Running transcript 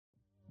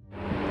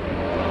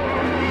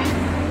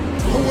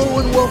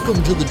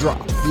Welcome to The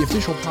Drop, the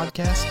official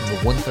podcast of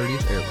the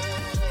 130th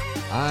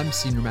Airlift. I'm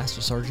Senior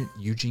Master Sgt.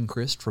 Eugene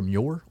Christ from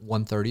your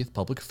 130th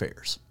Public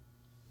Affairs.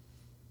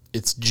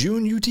 It's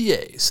June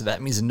UTA, so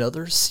that means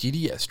another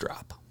C.D.S.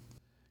 drop.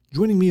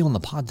 Joining me on the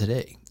pod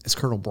today is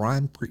Colonel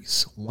Bryan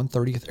Preece,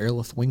 130th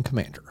Airlift Wing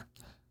Commander,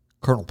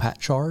 Colonel Pat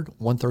Chard,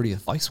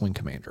 130th Vice Wing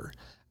Commander,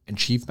 and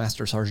Chief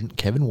Master Sgt.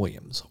 Kevan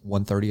Williams,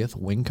 130th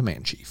Wing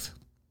Command Chief.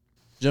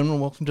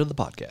 Gentlemen, welcome to the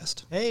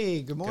podcast.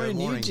 Hey, good morning,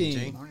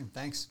 Eugene. Good morning,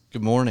 thanks.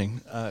 Good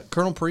morning.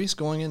 Colonel Preece,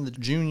 going in the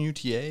June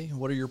UTA,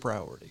 what are your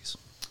priorities?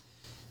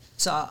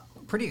 So,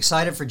 pretty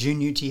excited for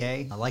June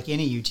UTA. Like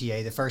any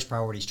UTA, the first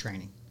priority is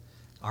training.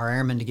 Our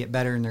airmen to get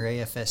better in their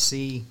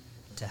AFSC,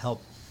 to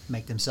help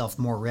make themselves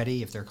more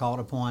ready if they're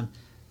called upon.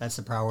 That's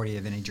the priority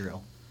of any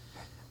drill.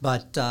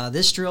 But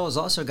this drill has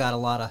also got a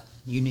lot of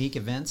unique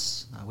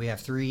events. We have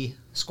 3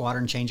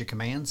 squadron change of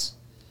commands.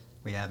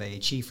 We have a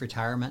chief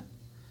retirement.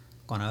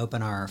 Going to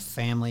open our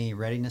Family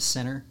Readiness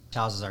Center.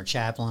 Houses our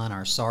chaplain,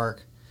 our SARC,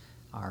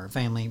 our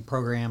family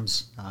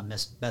programs,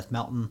 Miss Beth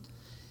Melton,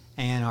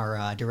 and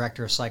our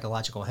Director of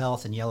Psychological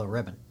Health and Yellow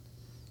Ribbon.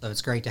 So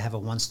it's great to have a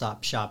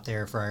one-stop shop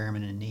there for our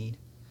airmen in need.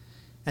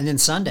 And then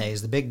Sunday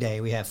is the big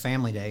day. We have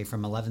Family Day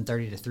from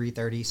 11:30 to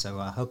 3:30, so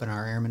hoping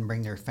our airmen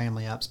bring their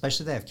family up,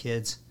 especially if they have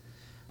kids.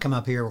 Come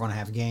up here, we're going to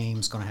have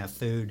games, going to have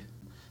food,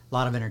 a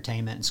lot of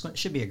entertainment. It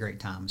should be a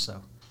great time,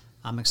 so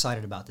I'm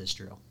excited about this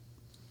drill.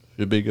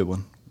 Should be a good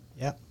one.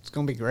 Yep, it's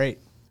going to be great.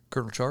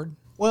 Colonel Chard?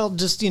 Well,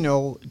 just,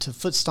 to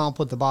foot stomp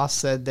what the boss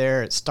said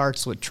there, it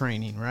starts with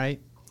training, right?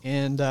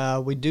 And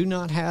we do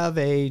not have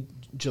a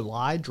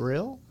July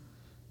drill.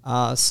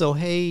 So,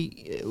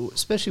 hey,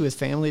 especially with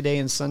Family Day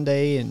and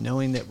Sunday and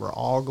knowing that we're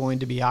all going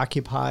to be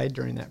occupied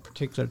during that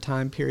particular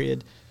time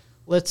period,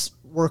 let's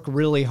work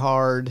really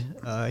hard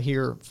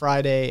here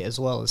Friday as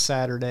well as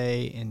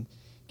Saturday and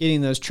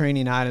getting those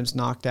training items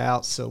knocked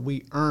out so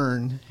we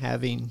earn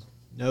having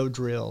no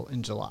drill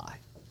in July.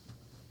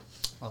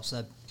 Well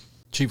said.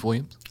 Chief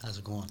Williams? How's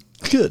it going?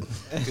 Good.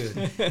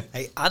 Good.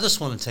 Hey, I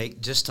just want to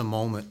take just a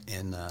moment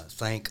and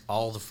thank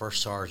all the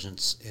first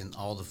sergeants and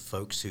all the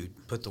folks who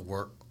put the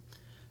work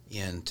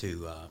in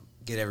to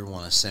get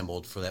everyone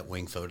assembled for that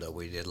wing photo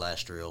we did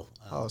last drill.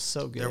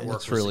 So good. Their work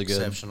That's was really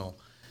good. exceptional.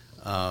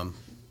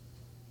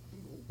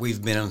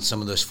 We've been in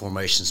some of those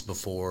formations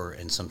before,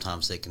 and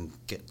sometimes they can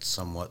get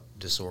somewhat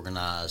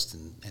disorganized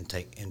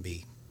and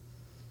be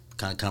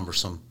kind of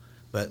cumbersome.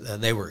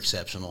 But they were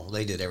exceptional.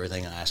 They did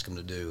everything I asked them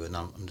to do, and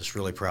I'm just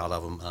really proud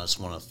of them. I just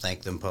want to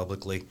thank them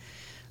publicly.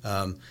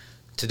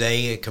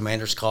 Today, at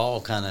Commander's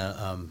Call, kind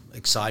of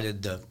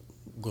excited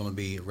going to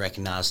be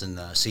recognizing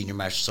Senior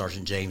Master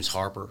Sgt. James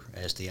Harper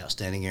as the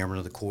Outstanding Airman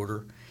of the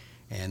Quarter,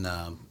 and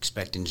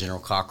expecting General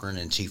Cochran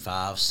and Chief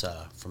Ives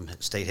from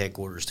State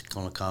Headquarters to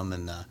come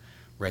and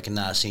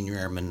recognize Senior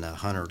Airman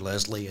Hunter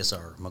Leslie as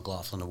our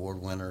McLaughlin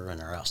Award winner and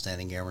our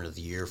Outstanding Airman of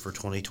the Year for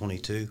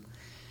 2022.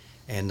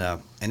 And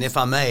if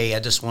I may, I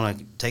just want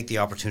to take the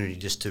opportunity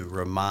just to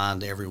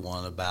remind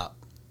everyone about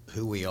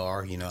who we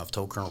are. I've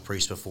told Colonel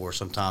Preece before,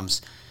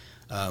 sometimes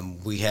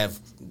we have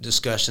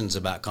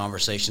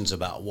conversations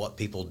about what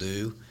people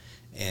do,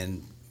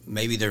 and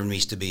maybe there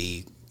needs to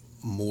be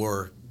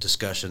more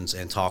discussions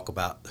and talk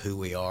about who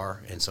we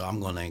are. And so I'm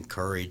going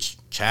to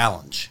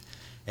challenge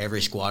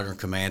every squadron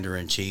commander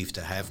in chief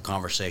to have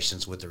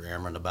conversations with their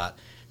airmen about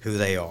who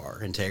they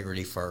are,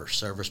 integrity first,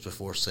 service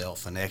before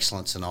self, and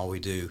excellence in all we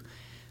do.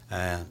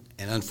 And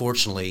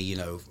unfortunately,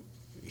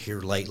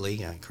 here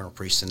lately, Colonel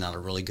Preece sent out a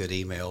really good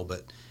email,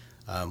 but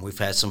we've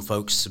had some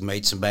folks who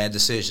made some bad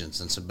decisions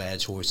and some bad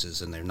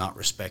choices, and they're not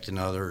respecting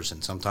others,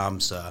 and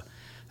sometimes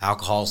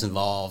alcohol's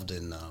involved,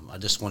 and I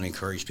just want to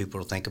encourage people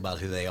to think about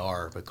who they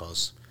are,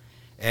 because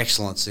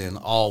excellence in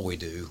all we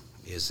do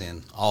is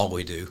in all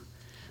we do,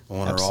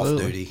 on or off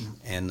duty.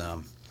 And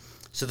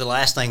so the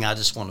last thing I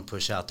just want to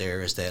push out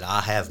there is that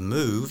I have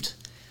moved.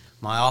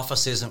 My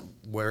office isn't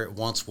where it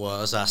once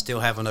was. I still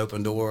have an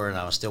open door, and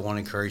I still want to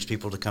encourage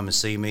people to come and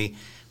see me.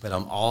 But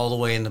I'm all the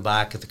way in the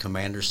back of the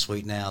commander's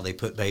suite now. They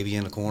put baby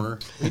in the corner.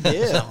 We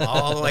did. So I'm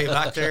all the way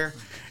back there.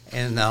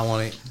 And I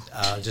want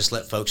to just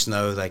let folks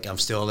know that I'm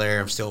still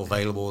there. I'm still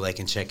available. They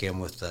can check in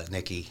with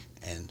Nikki,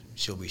 and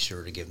she'll be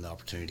sure to give them the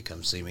opportunity to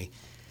come see me.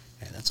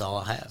 And that's all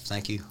I have.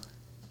 Thank you.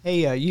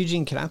 Hey,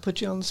 Eugene, can I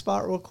put you on the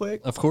spot real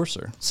quick? Of course,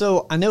 sir.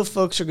 So I know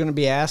folks are going to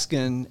be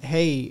asking,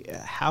 hey,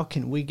 how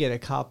can we get a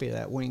copy of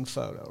that wing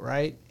photo,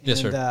 right?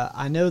 Yes, sir.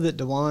 I know that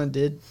DeJuan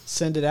did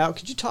send it out.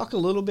 Could you talk a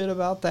little bit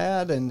about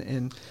that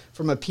and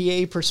from a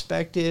PA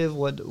perspective,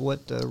 what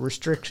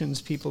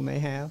restrictions people may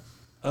have?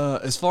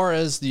 As far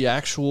as the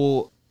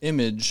actual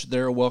image,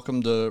 they're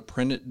welcome to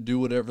print it, do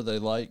whatever they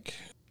like.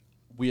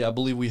 I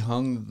believe we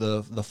hung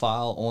the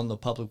file on the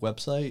public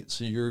website,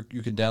 so you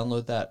can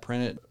download that,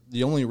 print it.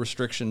 The only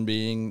restriction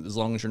being as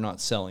long as you're not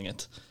selling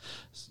it.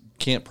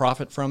 Can't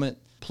profit from it,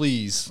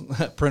 please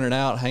print it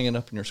out, hang it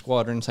up in your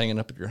squadrons, hang it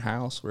up at your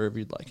house, wherever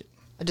you'd like it.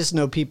 I just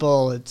know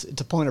people, it's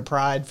a point of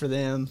pride for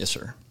them. Yes,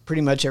 sir.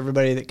 Pretty much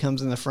everybody that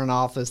comes in the front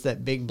office,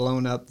 that big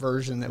blown up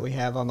version that we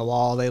have on the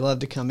wall, they love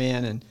to come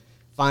in and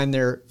find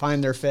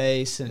their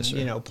face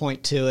and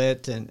point to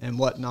it and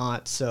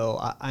whatnot. So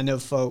I know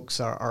folks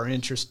are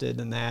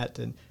interested in that,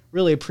 and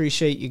really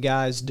appreciate you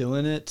guys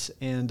doing it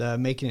and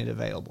making it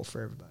available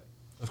for everybody.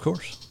 Of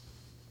course.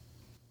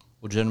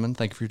 Well, gentlemen,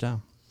 thank you for your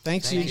time.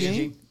 Thanks,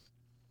 Eugene.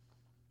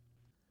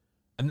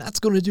 And that's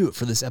going to do it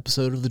for this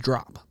episode of The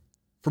Drop.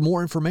 For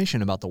more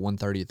information about the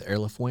 130th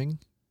Airlift Wing,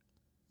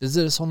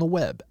 visit us on the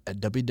web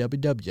at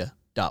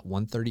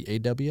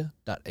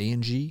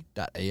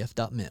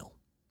www.130aw.ang.af.mil.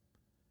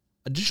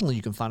 Additionally,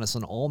 you can find us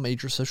on all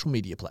major social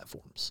media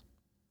platforms.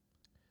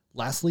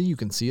 Lastly, you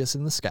can see us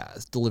in the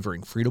skies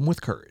delivering freedom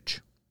with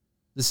courage.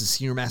 This is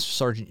Senior Master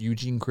Sergeant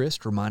Eugene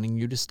Christ reminding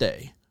you to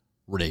stay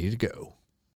ready to go.